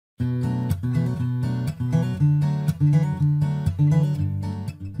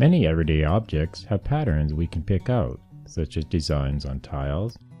Many everyday objects have patterns we can pick out, such as designs on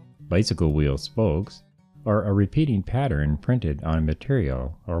tiles, bicycle wheel spokes, or a repeating pattern printed on a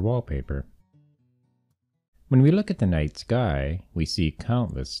material or wallpaper. When we look at the night sky, we see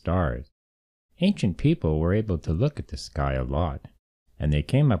countless stars. Ancient people were able to look at the sky a lot, and they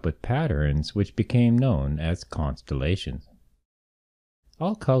came up with patterns which became known as constellations.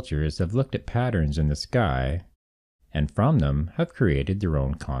 All cultures have looked at patterns in the sky, and from them have created their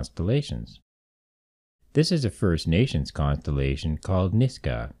own constellations. This is a First Nations constellation called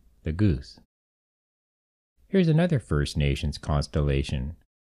Niska, the goose. Here's another First Nations constellation.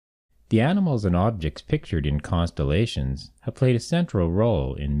 The animals and objects pictured in constellations have played a central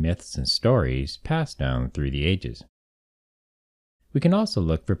role in myths and stories passed down through the ages. We can also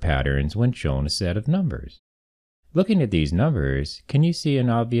look for patterns when shown a set of numbers. Looking at these numbers, can you see an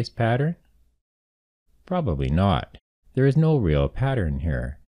obvious pattern? Probably not. There is no real pattern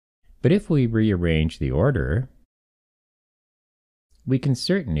here. But if we rearrange the order, we can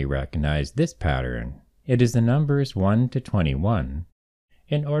certainly recognize this pattern. It is the numbers 1 to 21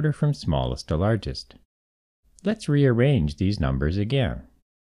 in order from smallest to largest. Let's rearrange these numbers again.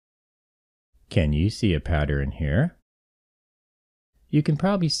 Can you see a pattern here? You can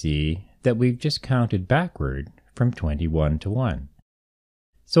probably see that we've just counted backward from 21 to 1.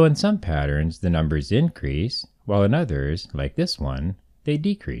 So in some patterns the numbers increase, while in others, like this one, they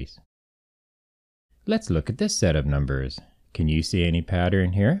decrease. Let's look at this set of numbers. Can you see any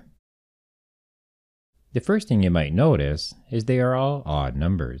pattern here? The first thing you might notice is they are all odd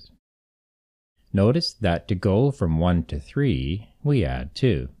numbers. Notice that to go from 1 to 3, we add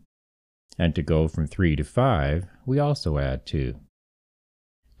 2. And to go from 3 to 5, we also add 2.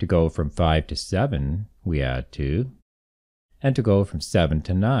 To go from 5 to 7, we add 2. And to go from 7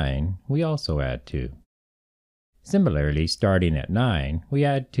 to 9, we also add 2. Similarly, starting at 9, we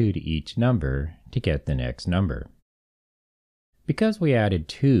add 2 to each number to get the next number. Because we added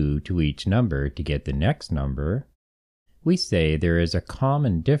 2 to each number to get the next number, we say there is a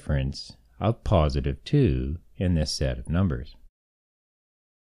common difference of positive 2 in this set of numbers.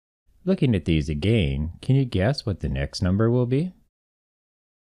 Looking at these again, can you guess what the next number will be?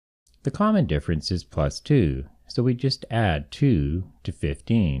 The common difference is plus 2, so we just add 2 to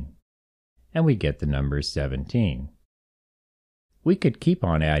 15, and we get the number 17. We could keep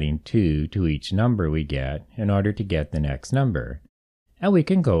on adding 2 to each number we get in order to get the next number, and we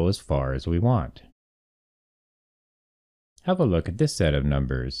can go as far as we want. Have a look at this set of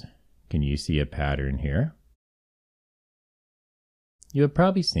numbers. Can you see a pattern here? You have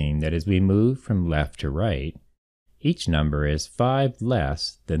probably seen that as we move from left to right, each number is 5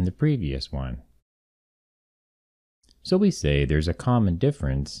 less than the previous one. So we say there's a common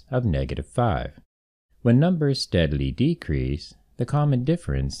difference of -5. When numbers steadily decrease, the common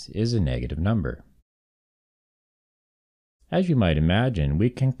difference is a negative number. As you might imagine, we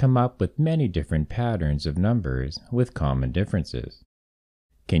can come up with many different patterns of numbers with common differences.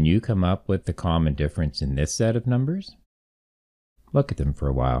 Can you come up with the common difference in this set of numbers? Look at them for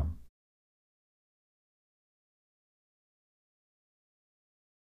a while.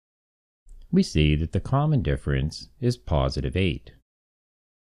 We see that the common difference is positive 8.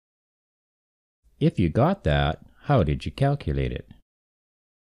 If you got that, how did you calculate it?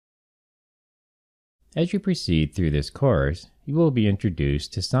 As you proceed through this course, you will be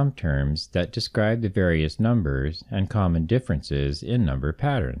introduced to some terms that describe the various numbers and common differences in number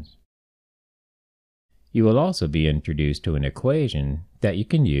patterns. You will also be introduced to an equation that you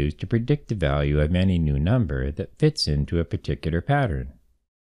can use to predict the value of any new number that fits into a particular pattern.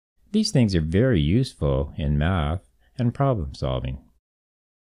 These things are very useful in math and problem solving.